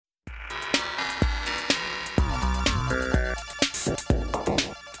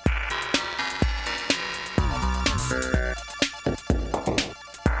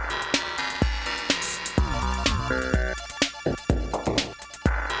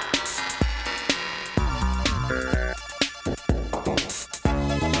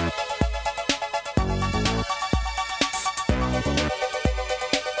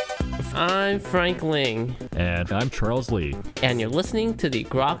I'm Frank Ling. And I'm Charles Lee. And you're listening to the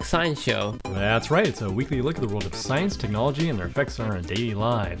Grok Science Show. That's right, it's a weekly look at the world of science, technology, and their effects on our daily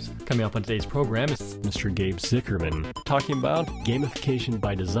lives. Coming up on today's program is Mr. Gabe Zickerman, talking about gamification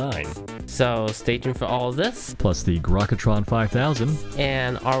by design. So stay tuned for all of this. Plus the Grokatron 5000.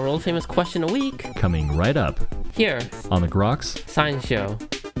 And our world-famous question a week. Coming right up. Here. On the Groks Science Show.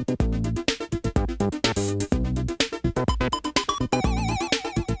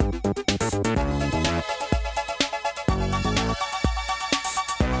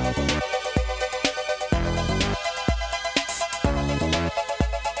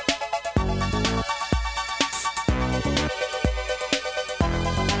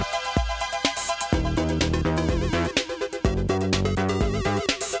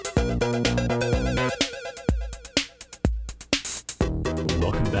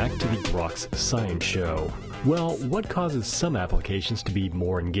 Science Show. Well, what causes some applications to be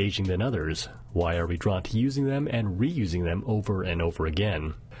more engaging than others? Why are we drawn to using them and reusing them over and over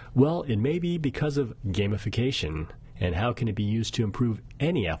again? Well, it may be because of gamification. And how can it be used to improve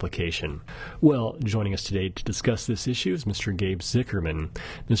any application? Well, joining us today to discuss this issue is Mr. Gabe Zickerman.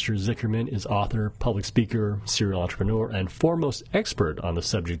 Mr. Zickerman is author, public speaker, serial entrepreneur, and foremost expert on the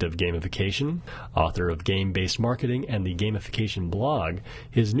subject of gamification, author of Game-Based Marketing and the Gamification blog.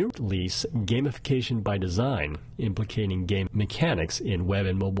 His new release, Gamification by Design, implicating game mechanics in web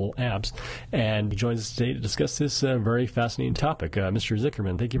and mobile apps. And he joins us today to discuss this very fascinating topic. Mr.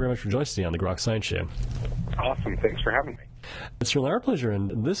 Zickerman, thank you very much for joining us today on the Grok Science Show. Awesome. Thanks for having me. It's really our pleasure,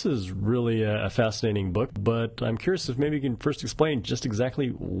 and this is really a fascinating book, but I'm curious if maybe you can first explain just exactly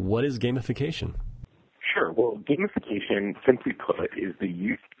what is gamification. Sure. Well, gamification, simply put, is the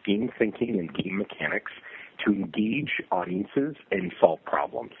use of game thinking and game mechanics to engage audiences and solve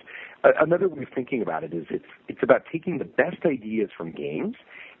problems. Another way of thinking about it is it's about taking the best ideas from games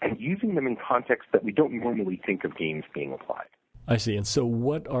and using them in contexts that we don't normally think of games being applied. I see. And so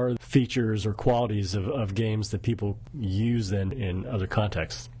what are features or qualities of games that people use then in other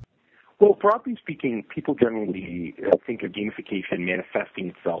contexts? Well, broadly speaking, people generally think of gamification manifesting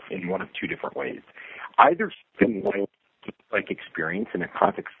itself in one of two different ways. Either something like experience in a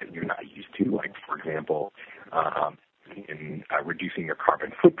context that you're not used to, like, for example, in reducing your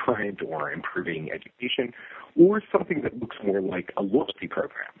carbon footprint or improving education, or something that looks more like a loyalty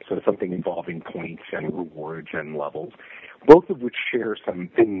program, so something involving points and rewards and levels, both of which share some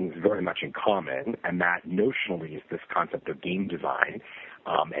things very much in common, and that notionally is this concept of game design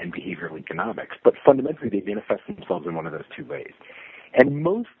and behavioral economics. But fundamentally, they manifest themselves in one of those two ways. And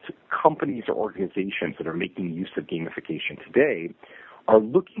most companies or organizations that are making use of gamification today are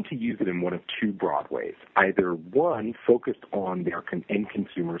looking to use it in one of two broad ways. Either one, focused on their end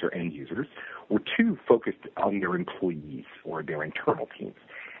consumers or end users, or two, focused on their employees or their internal teams.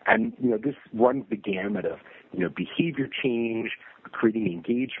 And, this runs the gamut of, behavior change, creating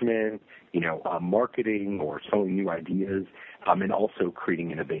engagement, marketing or selling new ideas, and also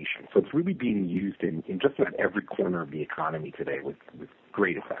creating innovation. So it's really being used in just about every corner of the economy today with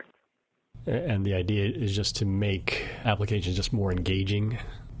great effect. And the idea is just to make applications just more engaging?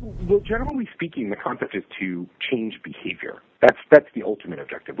 Well, generally speaking, the concept is to change behavior. That's the ultimate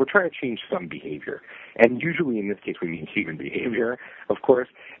objective. We're trying to change some behavior. And usually in this case we mean human behavior, of course.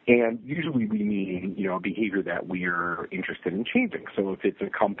 And usually we mean, a behavior that we're interested in changing. So if it's a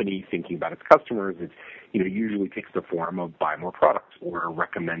company thinking about its customers, it's, usually takes the form of buy more products or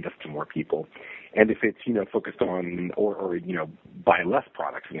recommend us to more people. And if it's, focused on or buy less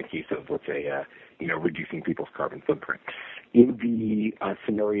products in the case of, let's say, reducing people's carbon footprint. In the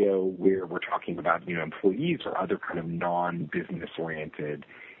scenario where we're talking about, employees or other kind of non-business-oriented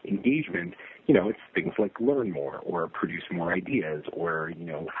engagement, it's things like learn more or produce more ideas or,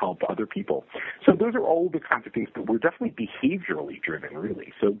 help other people. So those are all the kinds of things, but we're definitely behaviorally driven,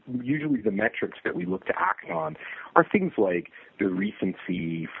 really. So usually the metrics that we look to act on are things like the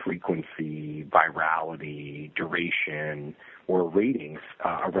recency, frequency, virality, duration, or ratings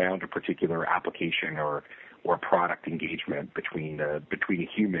around a particular application or product engagement between a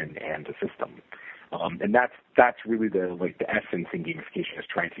human and a system. And that's really the essence in gamification, is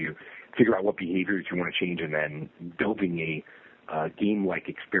trying to figure out what behaviors you want to change and then building a game-like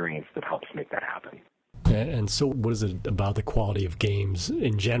experience that helps make that happen. And so what is it about the quality of games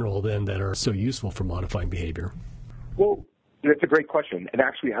in general then that are so useful for modifying behavior? Well, that's a great question. And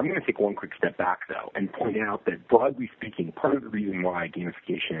actually, I'm going to take one quick step back, though, and point out that broadly speaking, part of the reason why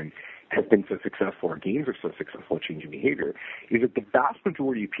gamification has been so successful, or games are so successful at changing behavior, is that the vast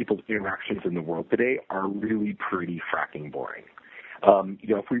majority of people's interactions in the world today are really pretty fracking boring.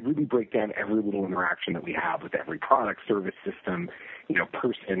 If we really break down every little interaction that we have with every product, service, system,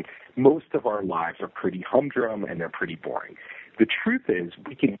 person, most of our lives are pretty humdrum and they're pretty boring. The truth is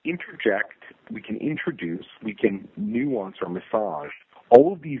we can interject, we can introduce, we can nuance or massage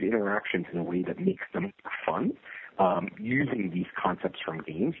all of these interactions in a way that makes them fun, using these concepts from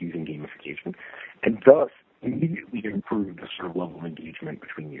games, using gamification, and thus immediately improve the sort of level of engagement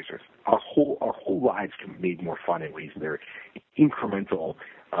between users. Our whole lives can be made more fun in ways that are incremental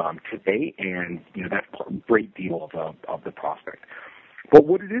today, and that's a great deal of the prospect. But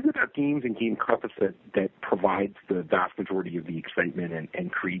what it is about games and game concepts that provides the vast majority of the excitement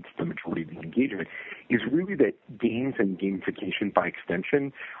and creates the majority of the engagement is really that games and gamification by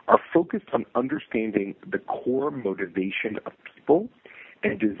extension are focused on understanding the core motivation of people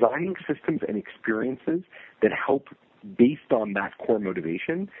and designing systems and experiences that help based on that core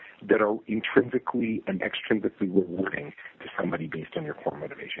motivation that are intrinsically and extrinsically rewarding to somebody based on your core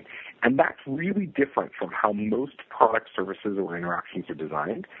motivation. And that's really different from how most product services or interactions are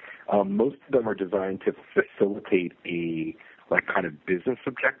designed. Most of them are designed to facilitate a kind of business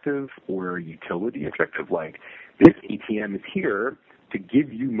objective or a utility objective, like this ATM is here to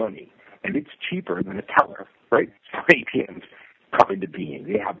give you money, and it's cheaper than a teller, right? So ATMs come into being.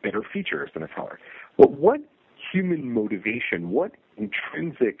 They have better features than a teller. But what human motivation, what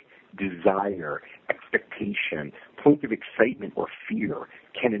intrinsic desire, expectation, point of excitement or fear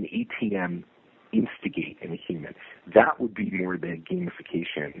can an ATM instigate in a human? That would be more the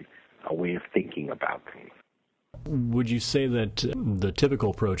gamification, a way of thinking about things. Would you say that the typical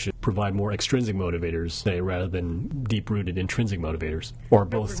approach is provide more extrinsic motivators, say, rather than deep-rooted intrinsic motivators, or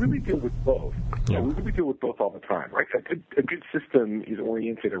both? We really deal with both. Yeah. We really deal with both all the time, right? A good system is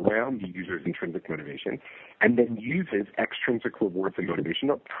oriented around the user's intrinsic motivation and then uses extrinsic rewards and motivation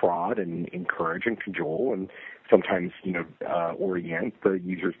to prod and encourage and cajole and sometimes, orient the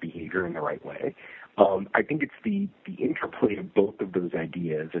user's behavior in the right way. I think it's the interplay of both of those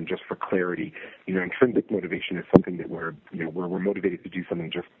ideas. And just for clarity, intrinsic motivation is something that where we're motivated to do something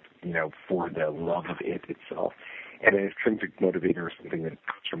just, for the love of it itself. And an extrinsic motivator is something that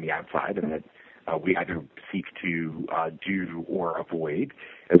comes from the outside and that we either seek to do or avoid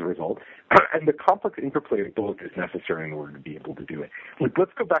as a result. And the complex interplay of both is necessary in order to be able to do it.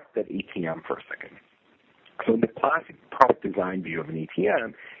 Let's go back to that ATM for a second. So in the classic product design view of an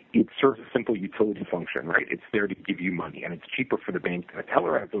ATM, it serves a simple utility function, right? It's there to give you money, and it's cheaper for the bank than a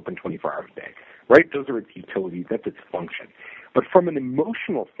teller, and it's open 24 hours a day, right? Those are its utilities. That's its function. But from an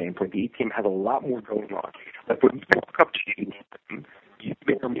emotional standpoint, the ATM has a lot more going on. Like when you walk up to the ATM, you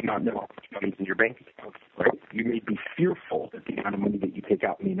may or may not know how much money is in your bank account, right? You may be fearful that the amount of money that you take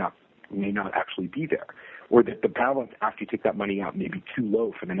out may not actually be there, or that the balance after you take that money out may be too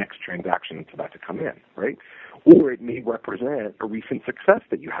low for the next transaction that's about to come in, right? Or it may represent a recent success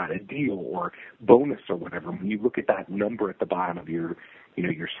that you had, a deal or bonus or whatever. When you look at that number at the bottom of your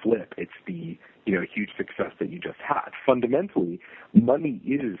slip, it's the, huge success that you just had. Fundamentally, money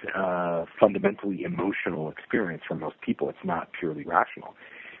is a fundamentally emotional experience for most people. It's not purely rational.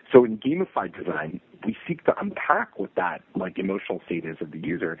 So in gamified design, we seek to unpack what that emotional state is of the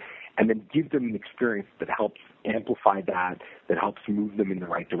user and then give them an experience that helps amplify that helps move them in the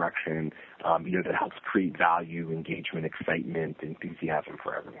right direction, that helps create value, engagement, excitement, enthusiasm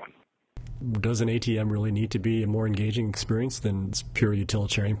for everyone. Does an ATM really need to be a more engaging experience than its pure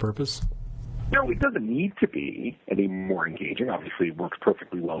utilitarian purpose? No, it doesn't need to be any more engaging. Obviously, it works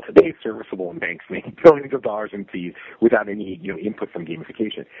perfectly well today, serviceable, and banks make billions of dollars in fees without any input from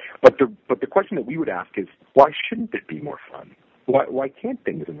gamification. But the question that we would ask is, why shouldn't it be more fun? Why can't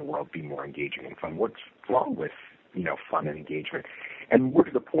things in the world be more engaging and fun? What's wrong with fun and engagement? And more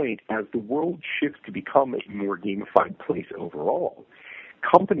to the point, as the world shifts to become a more gamified place overall,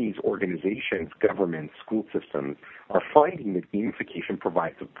 companies, organizations, governments, school systems are finding that gamification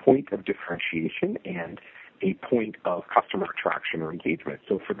provides a point of differentiation and a point of customer attraction or engagement.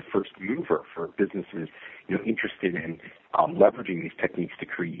 So for the first mover, for businesses interested in leveraging these techniques to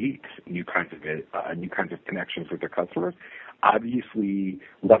create new kinds of connections with their customers, obviously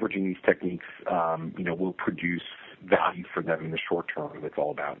leveraging these techniques will produce value for them in the short term. It's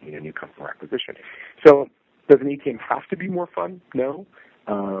all about new customer acquisition. So does an ATM have to be more fun? No.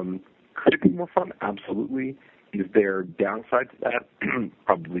 Could it be more fun? Absolutely. Is there downside to that?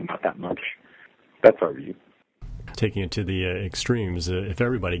 Probably not that much. That's our view. Taking it to the extremes, if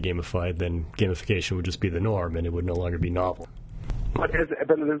everybody gamified, then gamification would just be the norm and it would no longer be novel. But as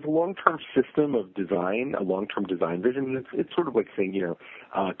a long-term system of design, a long-term design vision, it's sort of like saying,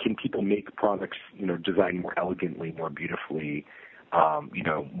 can people make products, designed more elegantly, more beautifully,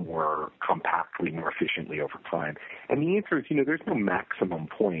 more compactly, more efficiently over time? And the answer is, there's no maximum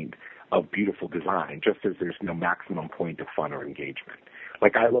point of beautiful design, just as there's no maximum point of fun or engagement.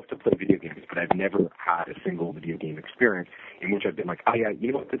 Like, I love to play video games, but I've never had a single video game experience in which I've been like, oh yeah,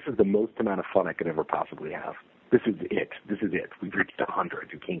 you know what, this is the most amount of fun I could ever possibly have. This is it. We've reached 100.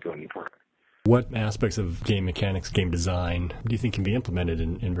 You can't go any further. What aspects of game mechanics, game design, do you think can be implemented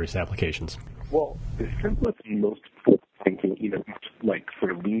in various applications? Well, the simplest and most thinking, like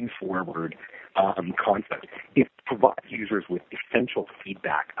sort of lean forward concept is to provide users with essential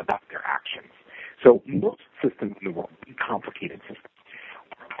feedback about their actions. So most systems in the world, complicated systems,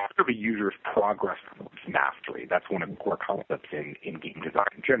 part of a user's progress towards mastery. That's one of the core concepts in game design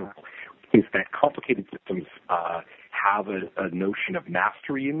in general, is that complicated systems have a notion of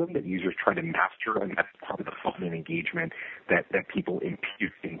mastery in them, that users try to master, and that's part of the fun and engagement that people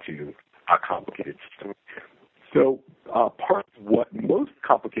impute into a complicated system. So part of what most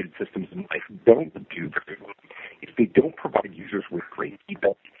complicated systems in life don't do very well is they don't provide users with great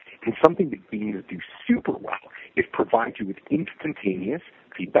feedback. And something that games do super well is provide you with instantaneous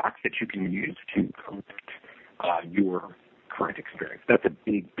feedback that you can use to correct your current experience. That's a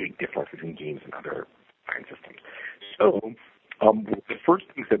big, big difference between games and other design systems. So the first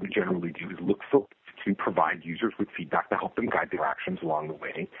things that we generally do is look to provide users with feedback to help them guide their actions along the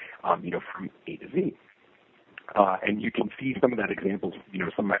way, from A to Z. And you can see some of that examples,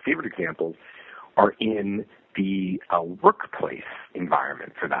 some of my favorite examples are in the workplace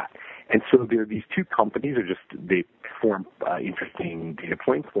environment for that. And so there are these two companies, they form interesting data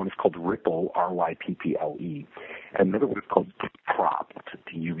points. One is called Ripple, R-Y-P-P-L-E, and another one is called Dueprops,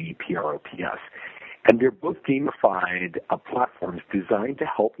 D-U-E-P-R-O-P-S. And they're both gamified platforms designed to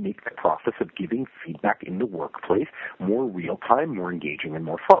help make the process of giving feedback in the workplace more real-time, more engaging, and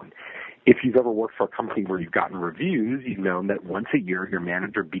more fun. If you've ever worked for a company where you've gotten reviews, you've known that once a year your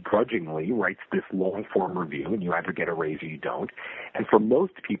manager begrudgingly writes this long-form review, and you either get a raise or you don't. And for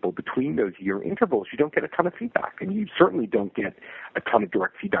most people, between those year intervals, you don't get a ton of feedback, and you certainly don't get a ton of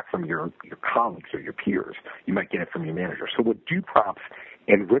direct feedback from your colleagues or your peers. You might get it from your manager. So what Dueprops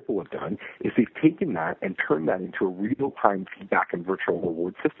and Ripple have done is they've taken that and turned that into a real-time feedback and virtual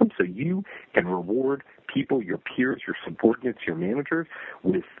reward system, so you can reward people, your peers, your subordinates, your managers,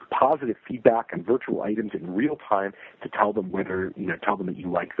 with positive feedback and virtual items in real time to tell them tell them that you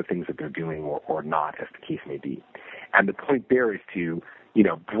like the things that they're doing or not, as the case may be. And the point there is to,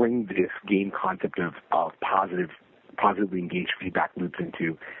 bring this game concept of positively engaged feedback loops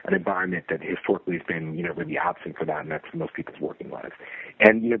into an environment that historically has been, really absent for that, and that's most people's working lives.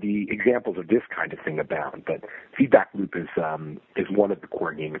 And, the examples of this kind of thing abound, but feedback loop is one of the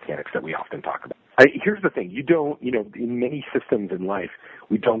core game mechanics that we often talk about. Here's the thing, you don't, in many systems in life,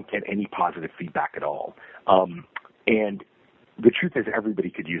 we don't get any positive feedback at all. And the truth is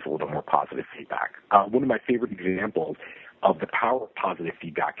everybody could use a little more positive feedback. One of my favorite examples of the power of positive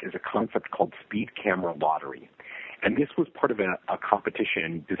feedback is a concept called speed camera lottery. And this was part of a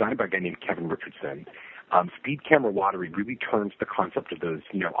competition designed by a guy named Kevin Richardson. Speed camera lottery really turns the concept of those,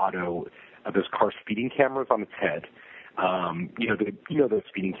 those car speeding cameras on its head. Those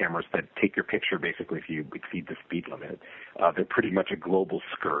speeding cameras that take your picture basically if you exceed the speed limit. They're pretty much a global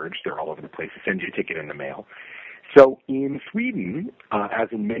scourge. They're all over the place. They send you a ticket in the mail. So in Sweden, as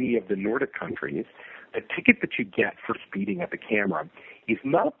in many of the Nordic countries, the ticket that you get for speeding at the camera is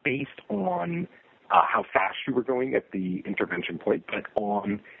not based on how fast you were going at the intervention point, but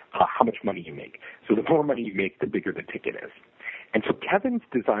on how much money you make. So the more money you make, the bigger the ticket is. And so Kevin's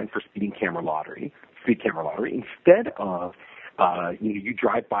design for speed camera lottery, instead of you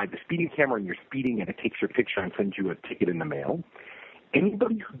drive by the speeding camera and you're speeding and it takes your picture and sends you a ticket in the mail,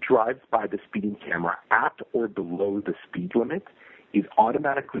 anybody who drives by the speeding camera at or below the speed limit is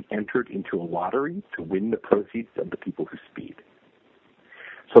automatically entered into a lottery to win the proceeds of the people who speed.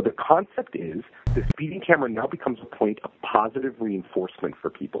 So the concept is the speeding camera now becomes a point of positive reinforcement for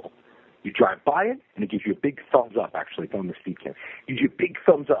people. You drive by it, and it gives you a big thumbs up, actually, on the speed camera. It gives you a big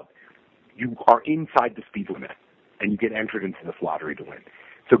thumbs up. You are inside the speed limit, and you get entered into this lottery to win.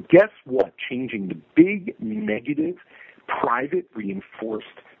 So guess what? Changing the big, negative, private, reinforced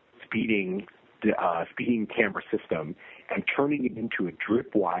speeding camera system and turning it into a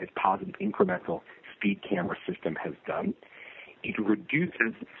drip-wise, positive, incremental speed camera system has done. It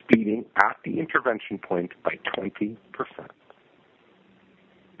reduces speeding at the intervention point by 20%.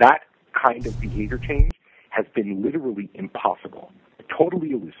 That kind of behavior change has been literally impossible,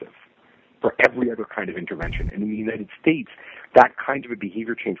 totally elusive for every other kind of intervention. And in the United States, that kind of a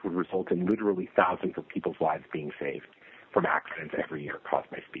behavior change would result in literally thousands of people's lives being saved. from accidents every year caused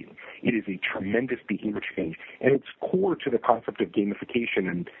by speeding. It is a tremendous behavior change, and it's core to the concept of gamification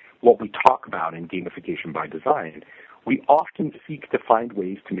and what we talk about in gamification by design. We often seek to find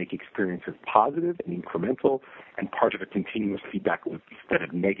ways to make experiences positive and incremental and part of a continuous feedback loop instead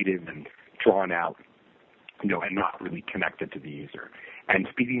of negative and drawn out, and not really connected to the user. And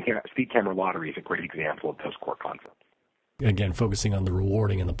Speed Camera Lottery is a great example of those core concepts. Again, focusing on the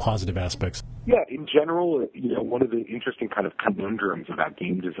rewarding and the positive aspects. Yeah, in general, one of the interesting kind of conundrums about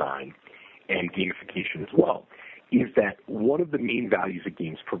game design and gamification as well is that one of the main values that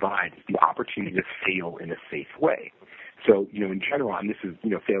games provide is the opportunity to fail in a safe way. So, in general, and this is,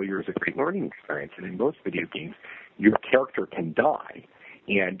 failure is a great learning experience, and in most video games, your character can die,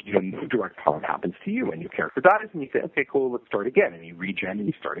 and, no direct harm happens to you, and your character dies, and you say, okay, cool, let's start again, and you regen and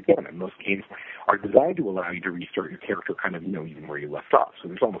you start again, and most games are designed to allow you to restart your character kind of, even where you left off, so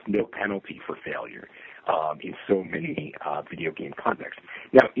there's almost no penalty for failure in so many video game contexts.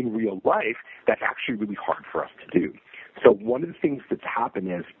 Now, in real life, that's actually really hard for us to do. So one of the things that's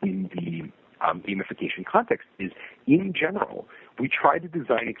happened is in the gamification context is, in general, we try to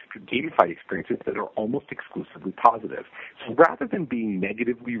design gamified experiences that are almost exclusively positive. So rather than being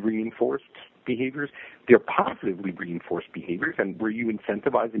negatively reinforced behaviors, they're positively reinforced behaviors, and where you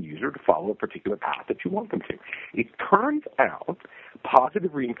incentivize a user to follow a particular path that you want them to. It turns out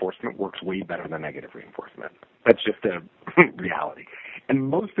positive reinforcement works way better than negative reinforcement. That's just a reality. And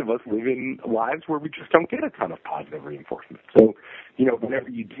most of us live in lives where we just don't get a ton of positive reinforcement. So, whenever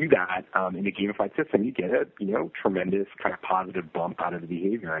you do that in a gamified system, you get a, tremendous kind of positive bump out of the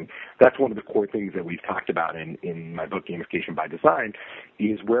behavior. And that's one of the core things that we've talked about in my book, Gamification by Design,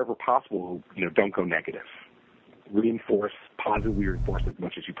 is wherever possible, don't go negative. Positively reinforce as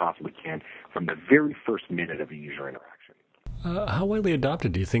much as you possibly can from the very first minute of a user interaction. How widely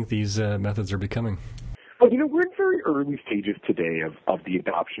adopted do you think these methods are becoming? Well, we're in very early stages today of the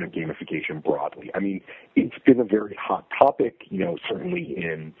adoption of gamification broadly. I mean, it's been a very hot topic, certainly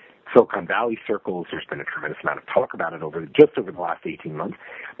in Silicon Valley circles. There's been a tremendous amount of talk about it over the last 18 months.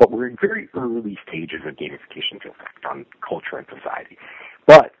 But we're in very early stages of gamification's effect on culture and society.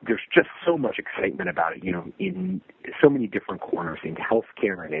 But there's just so much excitement about it, in so many different corners, in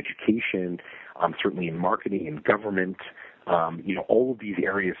healthcare and education, certainly in marketing and government. All of these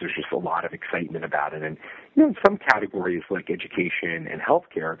areas, there's just a lot of excitement about it. And, in some categories like education and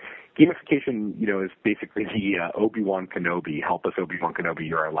healthcare, gamification, is basically the Obi-Wan Kenobi, help us Obi-Wan Kenobi,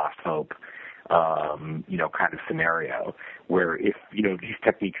 you're our last hope, kind of scenario where if, these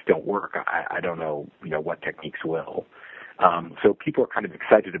techniques don't work, I don't know, what techniques will. So people are kind of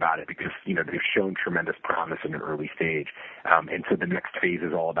excited about it because, they've shown tremendous promise in an early stage. And so the next phase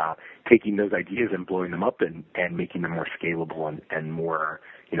is all about taking those ideas and blowing them up and making them more scalable and more,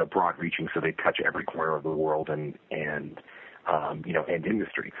 broad-reaching so they touch every corner of the world and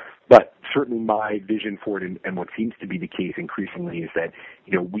industry. But certainly my vision for it and what seems to be the case increasingly is that,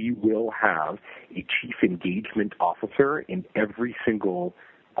 we will have a chief engagement officer in every single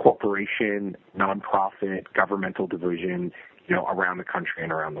corporation, nonprofit, governmental division, around the country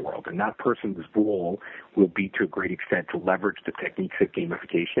and around the world. And that person's role will be, to a great extent, to leverage the techniques of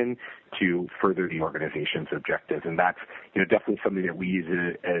gamification to further the organization's objectives. And that's, definitely something that we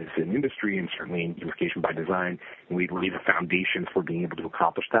as an industry, and certainly in gamification by design, and we lay the foundations for being able to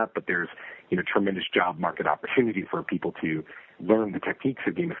accomplish that. But there's, tremendous job market opportunity for people to learn the techniques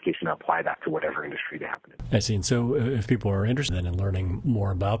of gamification and apply that to whatever industry they happen in. I see. And so if people are interested in learning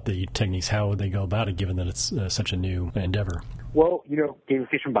more about the techniques, how would they go about it, given that it's such a new endeavor? Well,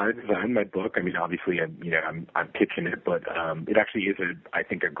 Gamification by Design, my book, I mean, obviously, I'm pitching it, but it actually is, I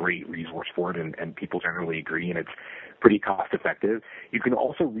think, a great resource for it, and people generally agree, and it's pretty cost-effective. You can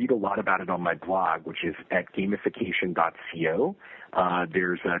also read a lot about it on my blog, which is at gamification.co.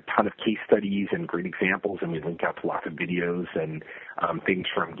 There's a ton of case studies and great examples, and we link out to lots of videos and things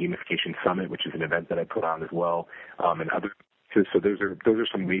from Gamification Summit, which is an event that I put on as well, and other. So those are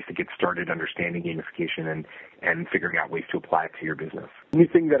some ways to get started understanding gamification and figuring out ways to apply it to your business. The only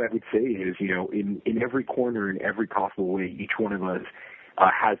thing that I would say is, in every corner, in every possible way, each one of us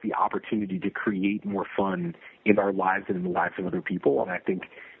has the opportunity to create more fun in our lives and in the lives of other people. And I think,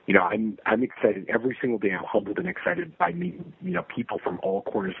 I'm excited every single day. I'm humbled and excited by meeting, people from all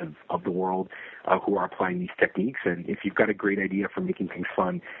corners of the world who are applying these techniques. And if you've got a great idea for making things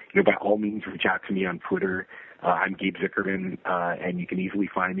fun, by all means, reach out to me on Twitter. I'm Gabe Zickerman, and you can easily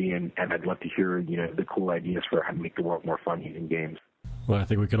find me, and I'd love to hear, the cool ideas for how to make the world more fun using games. Well, I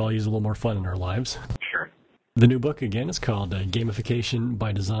think we could all use a little more fun in our lives. Sure. The new book, again, is called Gamification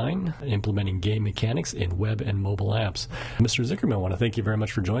by Design, Implementing Game Mechanics in Web and Mobile Apps. Mr. Zickerman, I want to thank you very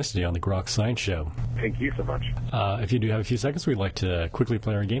much for joining us today on the Grok Science Show. Thank you so much. If you do have a few seconds, we'd like to quickly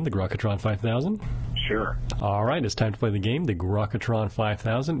play our game, the Grokatron 5000. Sure. All right, it's time to play the game, the Grokatron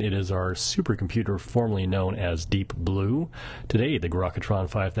 5000. It is our supercomputer formerly known as Deep Blue. Today, the Grokatron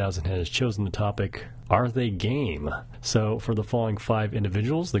 5000 has chosen the topic, Are They Game? So for the following 5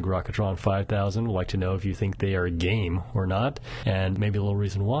 individuals, the Grokatron 5000 would like to know if you think they are game or not, and maybe a little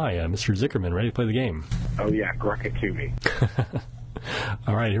reason why. Mr. Zickerman, ready to play the game? Oh, yeah, Grok it to me.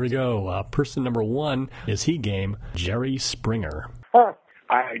 All right, here we go. Person number 1, is he game? Jerry Springer. Huh.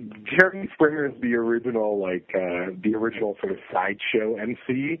 Jerry Springer is the original, sort of sideshow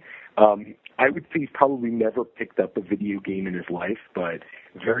MC. I would say he's probably never picked up a video game in his life, but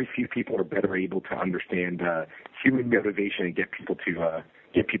very few people are better able to understand human motivation and get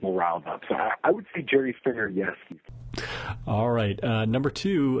people riled up. So I would say Jerry Springer, yes. All right, number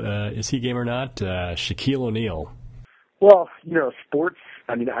 2, is he game or not? Shaquille O'Neal. Well, sports.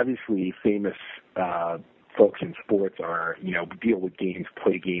 I mean, obviously, famous folks in sports are, deal with games,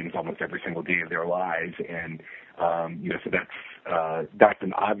 play games almost every single day of their lives, and so that's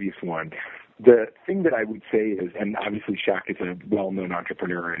an obvious one. The thing that I would say is, and obviously Shaq is a well-known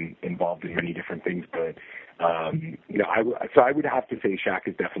entrepreneur and involved in many different things, but I would have to say Shaq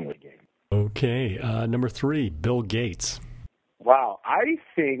is definitely game. Okay, number 3, Bill Gates. Wow, I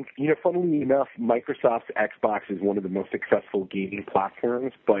think, funnily enough, Microsoft's Xbox is one of the most successful gaming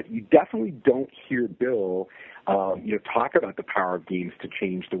platforms, but you definitely don't hear Bill, talk about the power of games to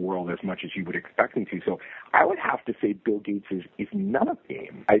change the world as much as you would expect him to. So I would have to say Bill Gates is not a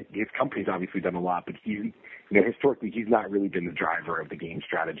game. His company's obviously done a lot, but historically he's not really been the driver of the game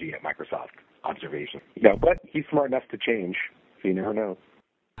strategy at Microsoft. Observation. But he's smart enough to change, so you never know.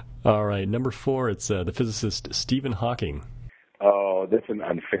 All right, number 4, it's the physicist Stephen Hawking. Oh, that's an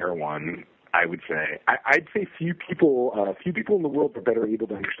unfair one, I would say. I'd say few people in the world are better able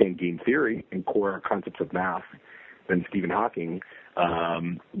to understand game theory and core concepts of math than Stephen Hawking.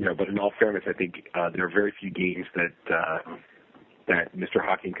 But in all fairness, I think there are very few games that Mr.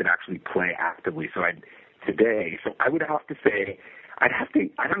 Hawking could actually play actively. So I would have to say, I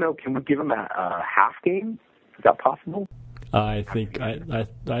don't know, can we give him a half game? Is that possible? I think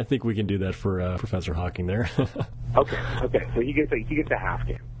we can do that for Professor Hawking there. Okay. So he gets a half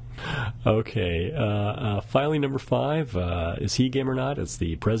game. Okay. Finally, number 5, is he game or not? It's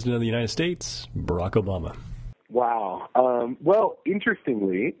the President of the United States, Barack Obama. Wow. Well,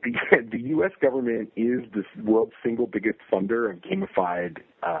 interestingly, the U.S. government is the world's single biggest funder of gamified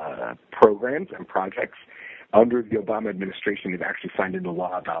programs and projects. Under the Obama administration, they've actually signed into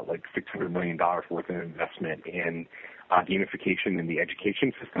law about $600 million worth of investment in gamification in the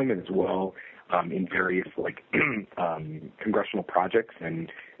education system, and as well in various congressional projects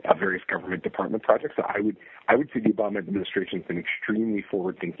and various government department projects. So I would say the Obama administration has been extremely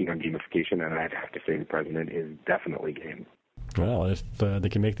forward-thinking on gamification, and I'd have to say the president is definitely game. Well, if they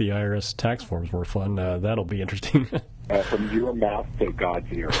can make the IRS tax forms more fun, that'll be interesting. From your mouth to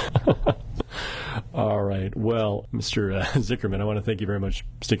God's ear. All right. Well, Mr. Zickerman, I want to thank you very much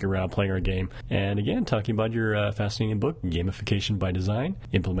for sticking around playing our game. And again, talking about your fascinating book, Gamification by Design,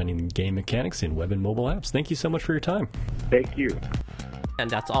 Implementing Game Mechanics in Web and Mobile Apps. Thank you so much for your time. Thank you. And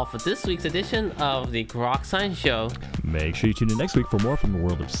that's all for this week's edition of the Grok Science Show. Make sure you tune in next week for more from the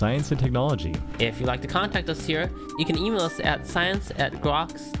world of science and technology. If you'd like to contact us here, you can email us at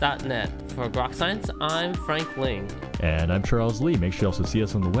science@groks.net. For Grok Science, I'm Frank Ling. And I'm Charles Lee. Make sure you also see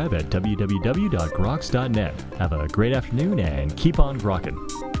us on the web at www.groks.net. Have a great afternoon and keep on grokking.